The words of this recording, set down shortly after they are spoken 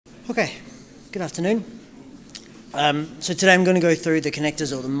Okay, good afternoon. So today I'm going to go through the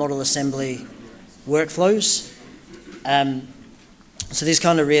connectors or the model assembly workflows. So this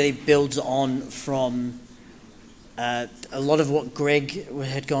kind of really builds on from a lot of what Greg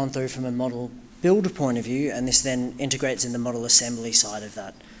had gone through from a model build point of view, and this then integrates in the model assembly side of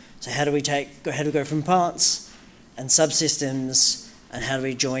that. So how do we go from parts and subsystems, and how do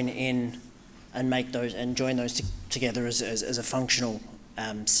we join in and make those and join those together as a functional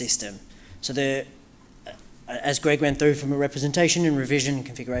system? So as Greg went through from a representation and revision and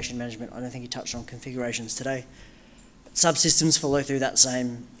configuration management, I don't think he touched on configurations today. But subsystems follow through that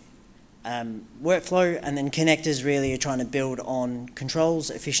same workflow, and then connectors really are trying to build on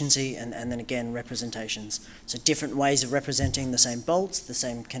controls, efficiency, and then again representations. So different ways of representing the same bolts, the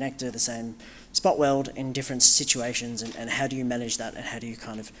same connector, the same spot weld in different situations, and how do you manage that, and how do you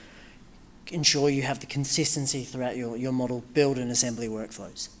kind of ensure you have the consistency throughout your model build and assembly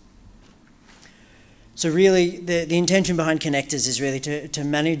workflows. So really the intention behind connectors is really to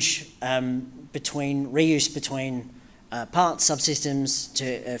manage reuse between parts, subsystems, to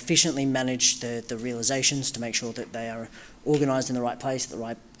efficiently manage the realizations, to make sure that they are organized in the right place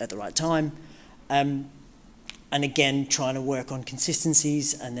at the right time, and again trying to work on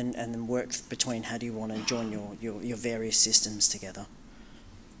consistencies, and then work between how do you want to join your various systems together.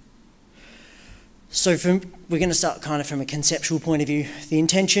 So we're going to start kind of from a conceptual point of view. The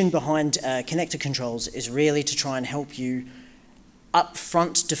intention behind connector controls is really to try and help you up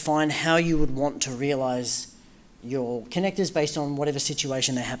front define how you would want to realize your connectors based on whatever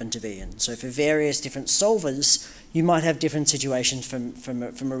situation they happen to be in. So for various different solvers, you might have different situations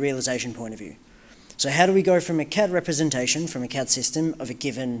from a realization point of view. So how do we go from a CAD representation, from a CAD system of a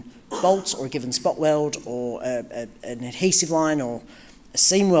given bolt or a given spot weld or an adhesive line or a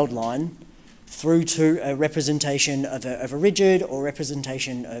seam weld line, through to a representation of a rigid or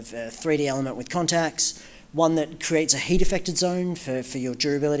representation of a 3D element with contacts, one that creates a heat affected zone for your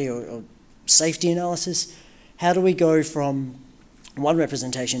durability or safety analysis? How do we go from one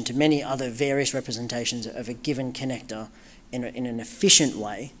representation to many other various representations of a given connector in an efficient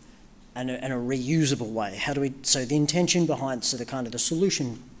way and a reusable way? So the intention behind, so the kind of the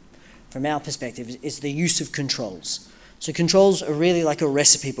solution from our perspective is the use of controls. So controls are really like a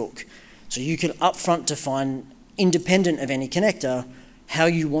recipe book. So you can upfront define, independent of any connector, how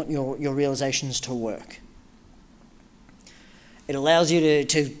you want your realizations to work. It allows you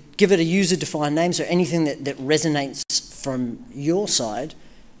to give it a user-defined name, so anything that resonates from your side.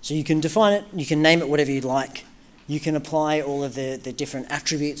 So you can define it, you can name it whatever you'd like. You can apply all of the different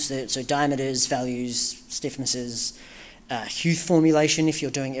attributes, so diameters, values, stiffnesses, hue formulation if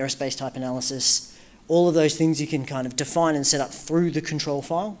you're doing aerospace type analysis. All of those things you can kind of define and set up through the control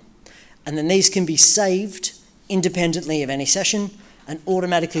file. And then these can be saved independently of any session and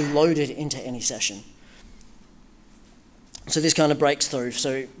automatically loaded into any session. So this kind of breaks through.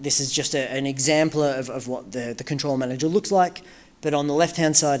 So this is just an example of what the control manager looks like. But on the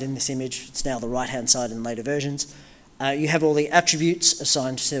left-hand side in this image, it's now the right-hand side in later versions, you have all the attributes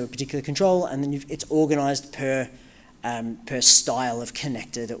assigned to a particular control, and then it's organized per style of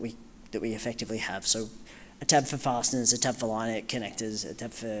connector that we effectively have. So a tab for fasteners, a tab for line connectors, a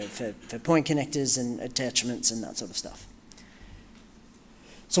tab for point connectors and attachments and that sort of stuff.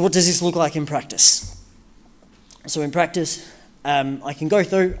 So what does this look like in practice? So in practice, I can go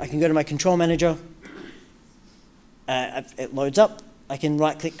to my control manager, it loads up, I can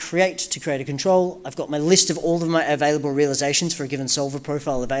right-click create to create a control. I've got my list of all of my available realizations for a given solver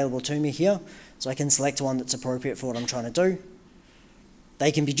profile available to me here, so I can select one that's appropriate for what I'm trying to do.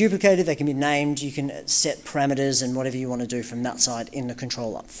 They can be duplicated, they can be named, you can set parameters and whatever you want to do from that side in the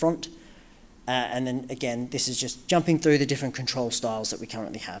control up front. And then again, this is just jumping through the different control styles that we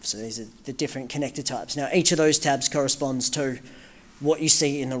currently have. So these are the different connector types. Now each of those tabs corresponds to what you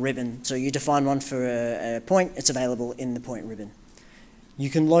see in the ribbon. So you define one for a point, it's available in the point ribbon. You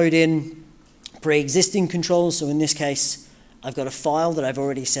can load in pre-existing controls, so in this case, I've got a file that I've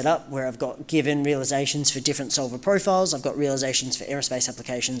already set up where I've got given realizations for different solver profiles. I've got realizations for aerospace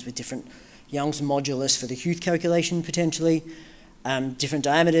applications with different Young's modulus for the hue calculation potentially, different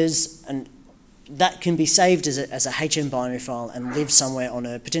diameters, and that can be saved as a HM binary file and live somewhere on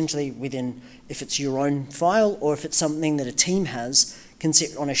potentially within, if it's your own file or if it's something that a team has, can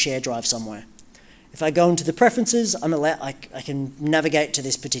sit on a shared drive somewhere. If I go into the preferences, I can navigate to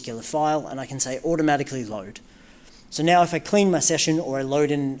this particular file and I can say automatically load. So now if I clean my session or I load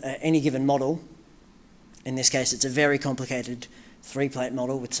in any given model, in this case it's a very complicated 3-plate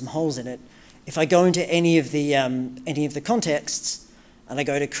model with some holes in it, if I go into any of the contexts and I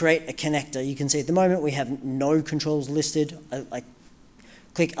go to create a connector, you can see at the moment we have no controls listed.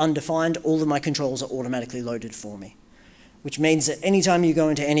 click undefined, all of my controls are automatically loaded for me. Which means that anytime you go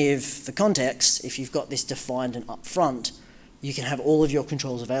into any of the contexts, if you've got this defined and upfront, you can have all of your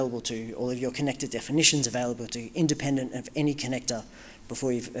controls available to you, all of your connector definitions available to you, independent of any connector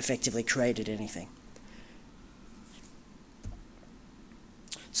before you've effectively created anything.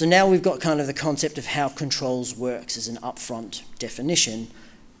 So now we've got kind of the concept of how controls works as an upfront definition.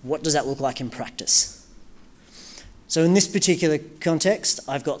 What does that look like in practice? So in this particular context,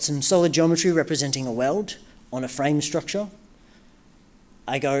 I've got some solid geometry representing a weld on a frame structure.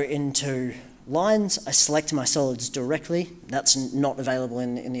 I go into lines, I select my solids directly. That's not available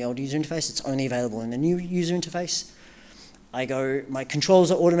in the old user interface, it's only available in the new user interface. My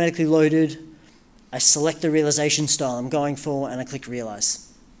controls are automatically loaded, I select the realization style I'm going for, and I click realize.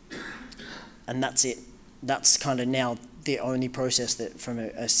 And that's it. That's kind of now the only process that, from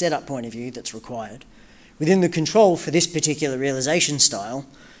a setup point of view, that's required. Within the control for this particular realization style,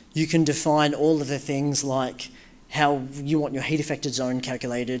 you can define all of the things like how you want your heat affected zone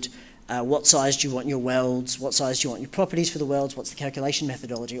calculated, what size do you want your welds, what size do you want your properties for the welds, what's the calculation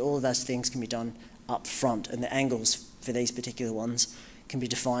methodology. All of those things can be done up front, and the angles for these particular ones can be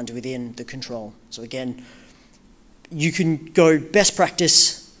defined within the control. So again, you can go best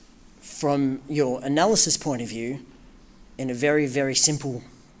practice from your analysis point of view in a very, very simple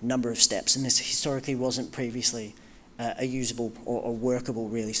number of steps, and this historically wasn't previously a usable or workable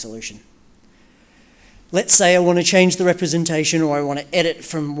really solution. Let's say I want to change the representation, or I want to edit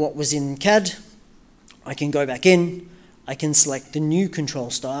from what was in CAD. I can go back in, I can select the new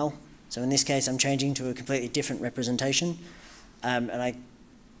control style. So in this case, I'm changing to a completely different representation, and I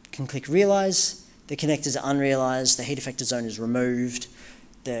can click realize. The connectors are unrealized, the heat affected zone is removed,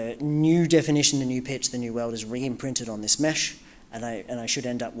 the new definition, the new pitch, the new weld is re-imprinted on this mesh, and I should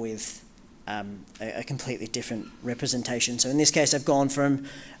end up with a completely different representation. So in this case, I've gone from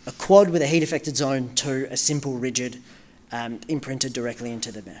a quad with a heat affected zone to a simple rigid imprinted directly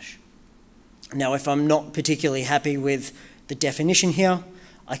into the mesh. Now, if I'm not particularly happy with the definition here,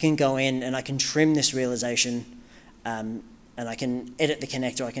 I can go in and I can trim this realization, and I can edit the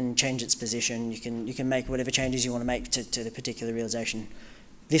connector, I can change its position, you can make whatever changes you want to make to the particular realization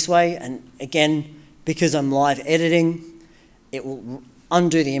this way. And again, because I'm live editing, it will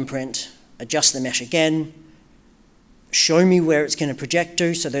undo the imprint, adjust the mesh again, show me where it's going to project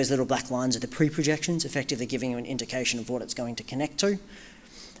to. So those little black lines are the pre-projections, effectively giving you an indication of what it's going to connect to.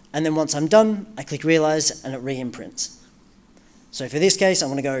 And then once I'm done, I click realize and it re-imprints. So for this case, I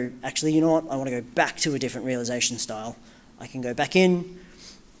want to go, actually, you know what? I want to go back to a different realization style. I can go back in,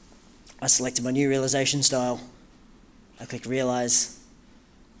 I selected my new realization style, I click realize,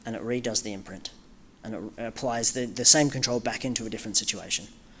 and it redoes the imprint. And it applies the same control back into a different situation.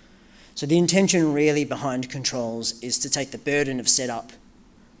 So the intention really behind controls is to take the burden of setup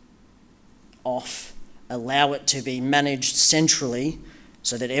off, allow it to be managed centrally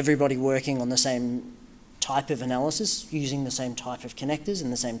so that everybody working on the same type of analysis, using the same type of connectors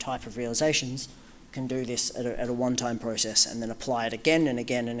and the same type of realizations, can do this at a one-time process and then apply it again and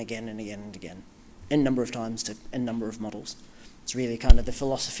again and again and again and again, n number of times to n number of models. It's really kind of the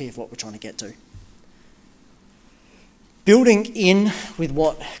philosophy of what we're trying to get to. Building in with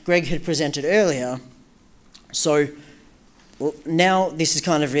what Greg had presented earlier, so well, now this is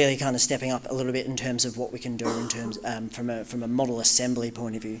kind of really kind of stepping up a little bit in terms of what we can do in terms from a model assembly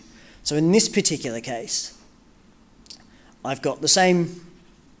point of view. So in this particular case, I've got the same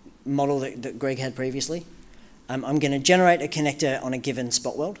model that Greg had previously. I'm going to generate a connector on a given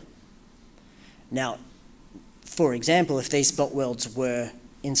spot weld. Now, for example, if these spot welds were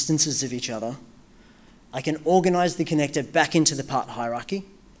instances of each other, I can organize the connector back into the part hierarchy,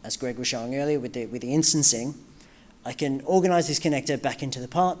 as Greg was showing earlier with the instancing. I can organize this connector back into the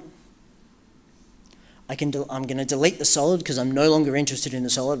part. I'm going to delete the solid because I'm no longer interested in the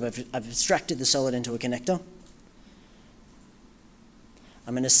solid. I've abstracted the solid into a connector.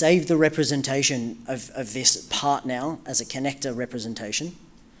 I'm going to save the representation of this part now as a connector representation.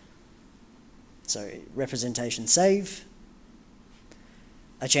 So representation save.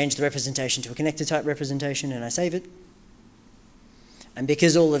 I change the representation to a connector type representation and I save it. And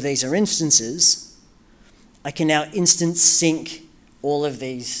because all of these are instances, I can now instance sync all of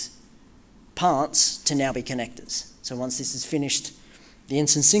these parts to now be connectors. So once this is finished, the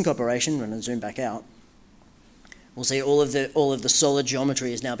instance sync operation, when I zoom back out, we'll see all of the solid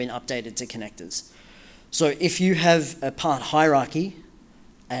geometry has now been updated to connectors. So if you have a part hierarchy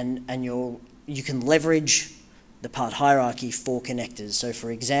and you can leverage the part hierarchy for connectors. So for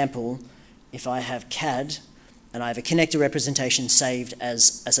example, if I have CAD and I have a connector representation saved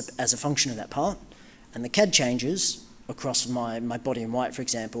as a function of that part, and the CAD changes, across my body in white, for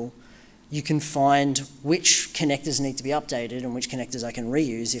example, you can find which connectors need to be updated and which connectors I can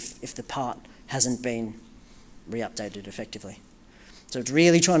reuse if the part hasn't been re-updated effectively. So it's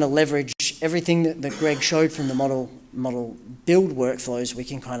really trying to leverage everything that Greg showed from the model build workflows. We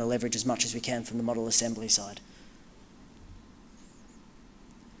can kind of leverage as much as we can from the model assembly side.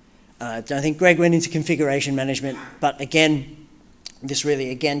 I don't think Greg went into configuration management, but again, this really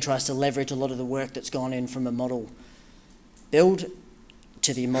again tries to leverage a lot of the work that's gone in from a model build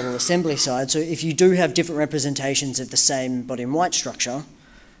to the model assembly side. So if you do have different representations of the same body in white structure,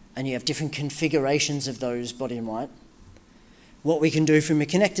 and you have different configurations of those body in white, what we can do from a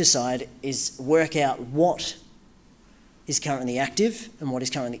connector side is work out what is currently active and what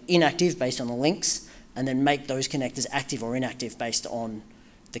is currently inactive based on the links, and then make those connectors active or inactive based on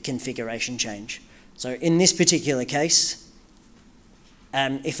the configuration change. So in this particular case,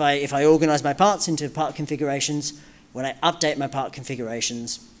 if I organize my parts into part configurations, when I update my part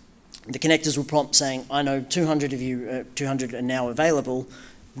configurations, the connectors will prompt saying, I know 200 of you, 200 are now available,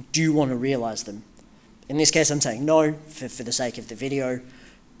 do you want to realize them? In this case, I'm saying no for the sake of the video,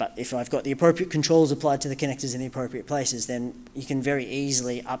 but if I've got the appropriate controls applied to the connectors in the appropriate places, then you can very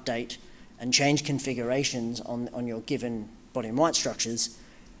easily update and change configurations on your given body and white structures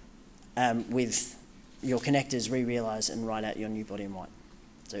with your connectors re-realize and write out your new body and white.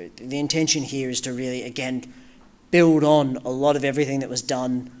 So the intention here is to really, again, build on a lot of everything that was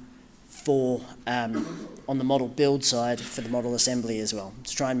done for on the model build side for the model assembly as well,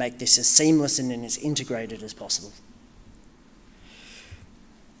 to try and make this as seamless and as integrated as possible.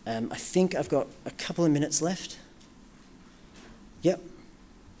 I think I've got a couple of minutes left. Yep.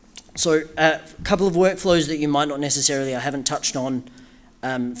 So a couple of workflows that you might not necessarily, I haven't touched on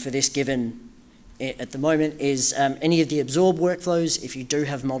for this given at the moment is any of the absorb workflows. If you do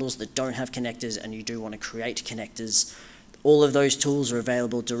have models that don't have connectors and you do want to create connectors, all of those tools are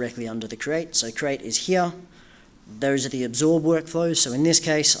available directly under the create. So create is here. Those are the absorb workflows. So in this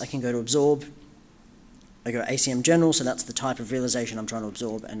case, I can go to absorb. I go ACM general, so that's the type of realization I'm trying to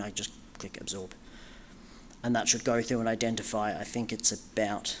absorb, and I just click absorb. And that should go through and identify, I think it's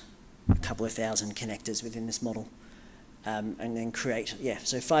about a couple of thousand connectors within this model. And then create, yeah,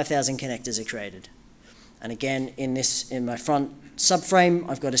 so 5,000 connectors are created. And again, in my front subframe,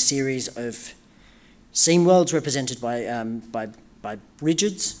 I've got a series of seam welds represented by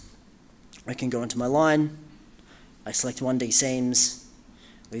rigids. I can go into my line, I select 1D seams.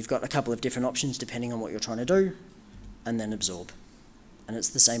 We've got a couple of different options depending on what you're trying to do, and then absorb. And it's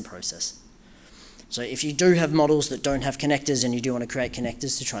the same process. So if you do have models that don't have connectors and you do want to create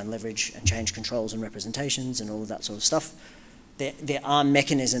connectors to try and leverage and change controls and representations and all of that sort of stuff, there are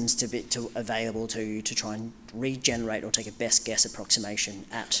mechanisms available to you to try and regenerate or take a best guess approximation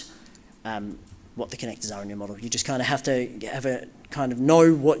at what the connectors are in your model. You just kind of have to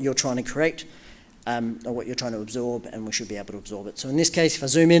know what you're trying to create or what you're trying to absorb, and we should be able to absorb it. So in this case, if I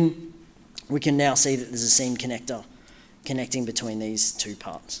zoom in, we can now see that there's a seam connector connecting between these two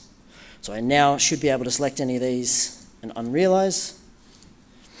parts. So I now should be able to select any of these and unrealize,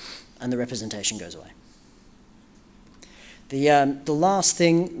 and the representation goes away. The last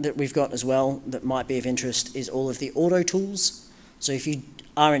thing that we've got as well that might be of interest is all of the auto tools. So if you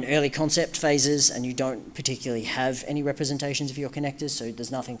are in early concept phases and you don't particularly have any representations of your connectors, so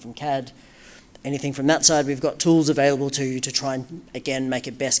there's nothing from CAD, anything from that side, we've got tools available to you to try and, again, make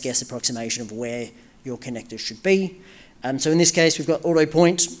a best guess approximation of where your connectors should be. So in this case, we've got auto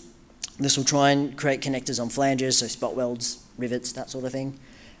point. This will try and create connectors on flanges, so spot welds, rivets, that sort of thing.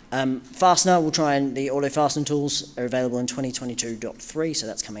 Fastener will try and, the auto fastener tools are available in 2022.3, so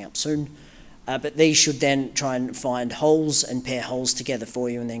that's coming up soon. But these should then try and find holes and pair holes together for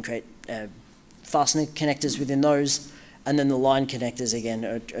you and then create fastener connectors within those. And then the line connectors, again,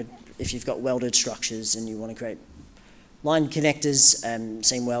 are if you've got welded structures and you want to create line connectors,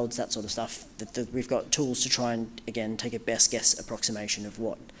 seam welds, that sort of stuff, we've got tools to try and, again, take a best guess approximation of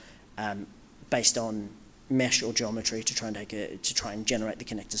what, based on mesh or geometry, to try and generate the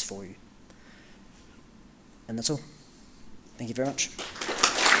connectors for you. And that's all. Thank you very much.